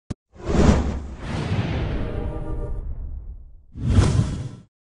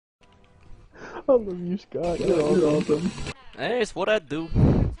I love you, Scott. You're awesome. Hey, it's what I do.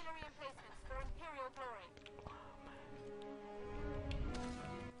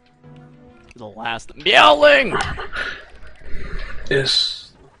 The last yelling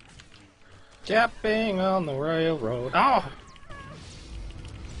is japping on the railroad. Oh!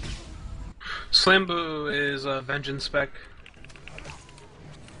 Slambo is a vengeance spec.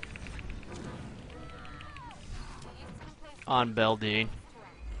 on Bell D.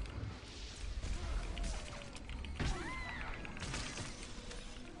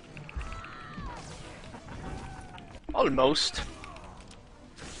 Almost.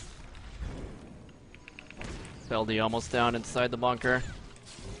 Bell D almost down inside the bunker.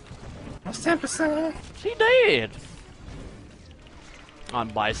 That's 10%. She did! On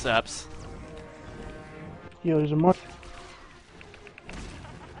biceps. Yo, there's a mark.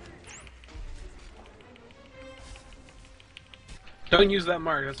 Don't use that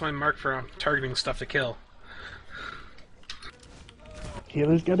mark. That's my mark for targeting stuff to kill.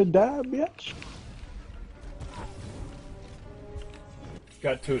 Healer's gotta die, bitch.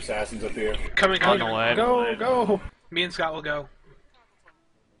 Got two assassins up here. Coming On the way. Go, go! Me and Scott will go.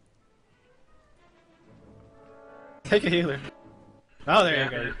 Take a healer. Oh, there Yeah. you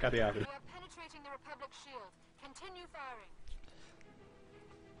go. Got the option. We are penetrating the Republic shield. Continue firing.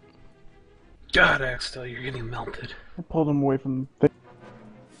 God, Axel, you're getting melted. I pulled him away from the thing.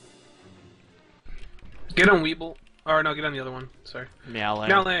 Get on Weeble. Or no, get on the other one. Sorry. Meowling.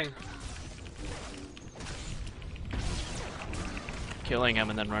 Meowling. Killing him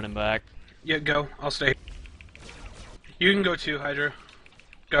and then running back. Yeah, go. I'll stay. You can go too, Hydra.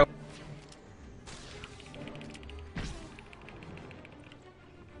 Go.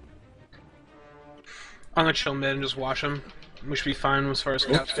 I'm gonna chill mid and just watch him. We should be fine as far as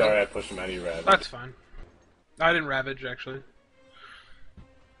Oops, scouts go. sorry, I pushed him out of your ravage. That's fine. I didn't ravage, actually.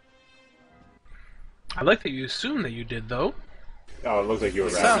 I like that you assume that you did, though. Oh, it looks like you were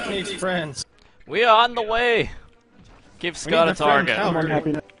South ravaging. needs friends. We are on the way! Give Scott a need the friend target. power. I'm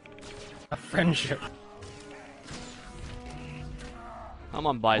unhappy now. A friendship. I'm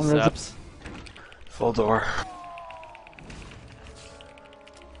on biceps. Full door.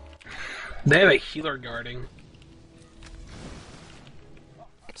 They have a healer guarding.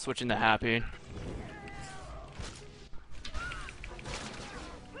 Switching to happy.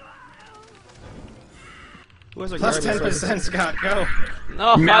 Who has a Plus garbage 10%, Scott, go. No,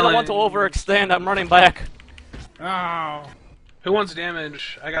 I don't want to overextend. I'm running back. Oh. Who wants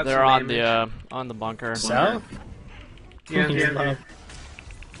damage? I got They're some on damage. on the bunker. South? Yeah.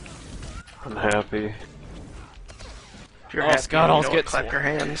 I'm happy. If you're Oh, happy, Scott, you I'll know get what, clap your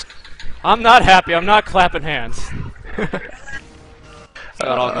hands. I'm not happy. I'm not clapping hands.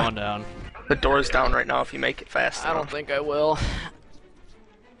 Scott, all going down. The door's down right now if you make it fast I don't enough. think I will.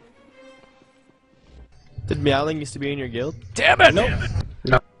 Did Meowling used to be in your guild? Damn it! Nope.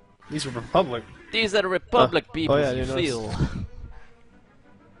 No. These are Republic. These are the Republic people yeah, you you feel.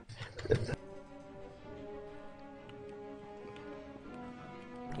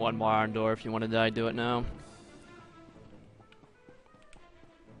 One more iron door if you want to die, do it now.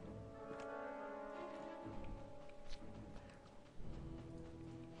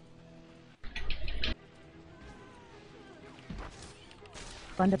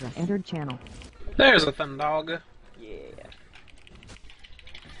 Fund of an entered channel. There's a thumb dog. Yeah.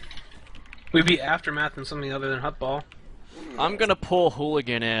 We beat Aftermath in something other than Hutball. I'm gonna pull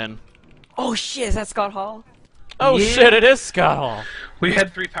Hooligan in. Oh shit, is that Scott Hall? Oh Yeah. shit, it is Scott Hall. We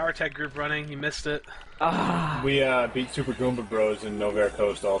had 3 power tag group running. You missed it. Ah. We beat Super Goomba Bros in Novare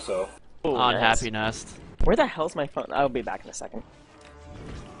Coast also. On nice. Happy Nest. Where the hell's my phone? I'll be back in a second.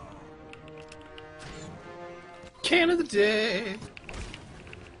 Can of the day.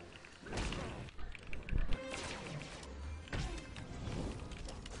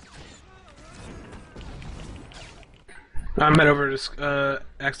 I'm head over to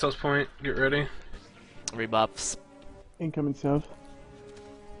Axel's point. Get ready. Rebuffs. Incoming south.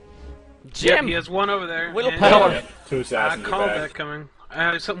 Yeah, Jim! he has one over there. Willpower. and- Yeah, two I assassins are called back. that coming.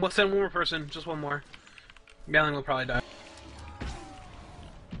 We'll send one more person. Just one more. Meowling will probably die.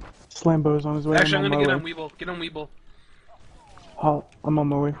 Slambo's on his way. Actually, I'm on gonna my get on way. Weeble. Get on Weeble. I'm on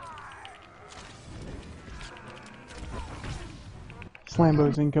my way.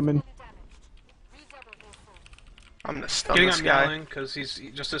 Slambo's incoming. I'm gonna stun Getting this on guy. Meowling because he's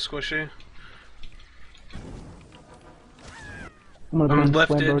just as squishy. I'm gonna I'm bring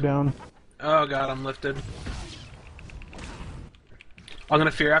lifted. Slambo down. Oh god, I'm lifted. I'm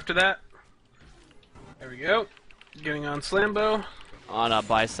gonna fear after that. There we go. Getting on Slambo. On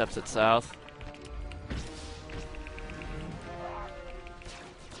biceps at south.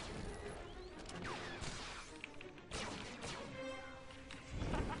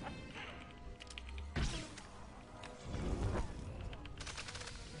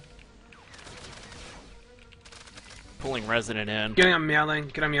 Pulling Resident in. Getting on meowing.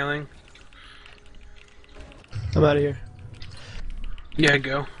 Get on meowing. I'm out of here. Yeah,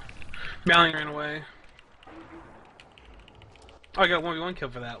 go. Meowing ran away. Oh, I got a 1v1 kill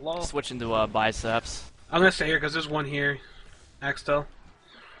for that. Lol. Switching to biceps. I'm gonna stay here because there's one here. Axtel.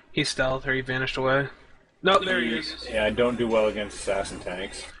 He's stealth or he vanished away. No, there he is. Yeah, I don't do well against assassin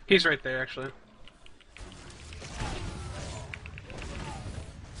tanks. He's right there, actually.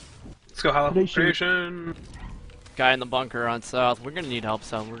 Let's go, Hollow. Predation. Predation. Guy in the bunker on south. We're gonna need help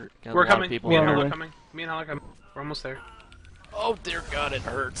south. We're got a We're lot coming. of people Me and here. Hollow away. coming. Me and Hollow coming. We're almost there. Oh dear God, it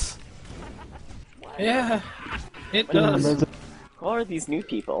hurts. Yeah, it Getting on does. resident. Who are these new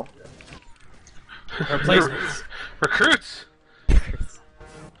people? Replacements. Recruits!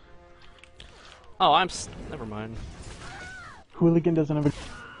 Oh, never mind. Hooligan doesn't have a.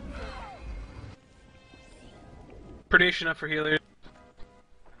 Predation up for healer.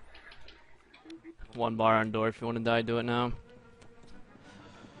 One bar on door. If you want to die, do it now. The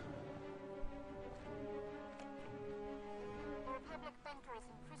Republic bunker is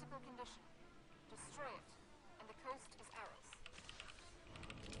in critical condition. Destroy it, and the coast is ours.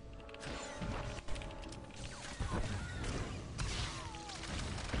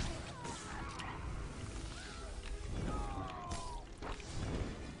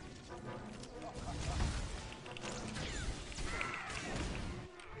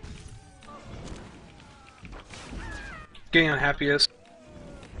 Getting on happiest.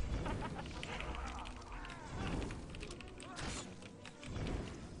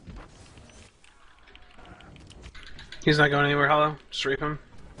 He's not going anywhere, Hollow. Just rape him.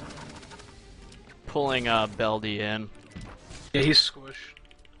 Pulling Beldy in. Yeah, he's squished.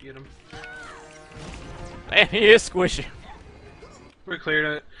 Get him. Man, he is squishy. We cleared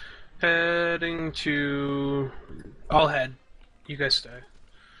it. Heading to... I'll head. You guys stay.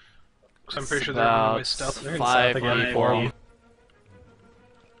 Cause I'm pretty sure they're running away stealth. They're in Five south again. people.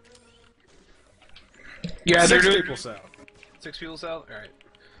 Yeah, they're 6 doing... people south. 6 people south? Alright.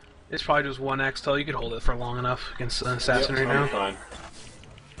 It's probably just one Axtel. You could hold it for long enough against an assassin right now. Fine.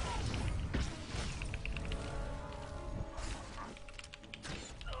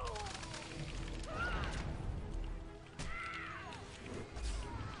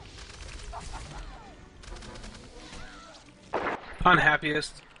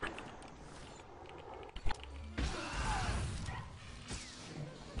 Unhappiest.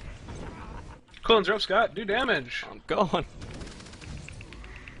 Cool and drop, Scott. Do damage. I'm going.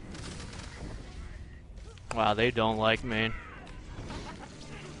 Wow, they don't like me.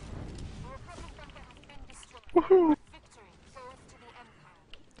 Woohoo! Victory goes to the Empire.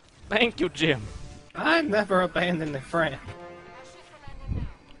 Thank you, Jim. I never abandoned a friend. Our ships are landing now.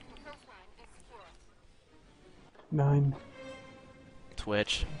 The coastline is secure. 9.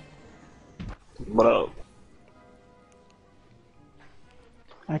 Twitch. What up?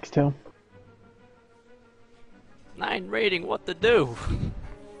 Axtail. 9 rating, what to do?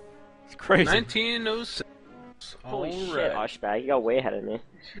 It's crazy. 1906. Holy shit, Alright. Oshbag, you got way ahead of me.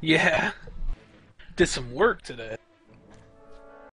 Yeah. Did some work today.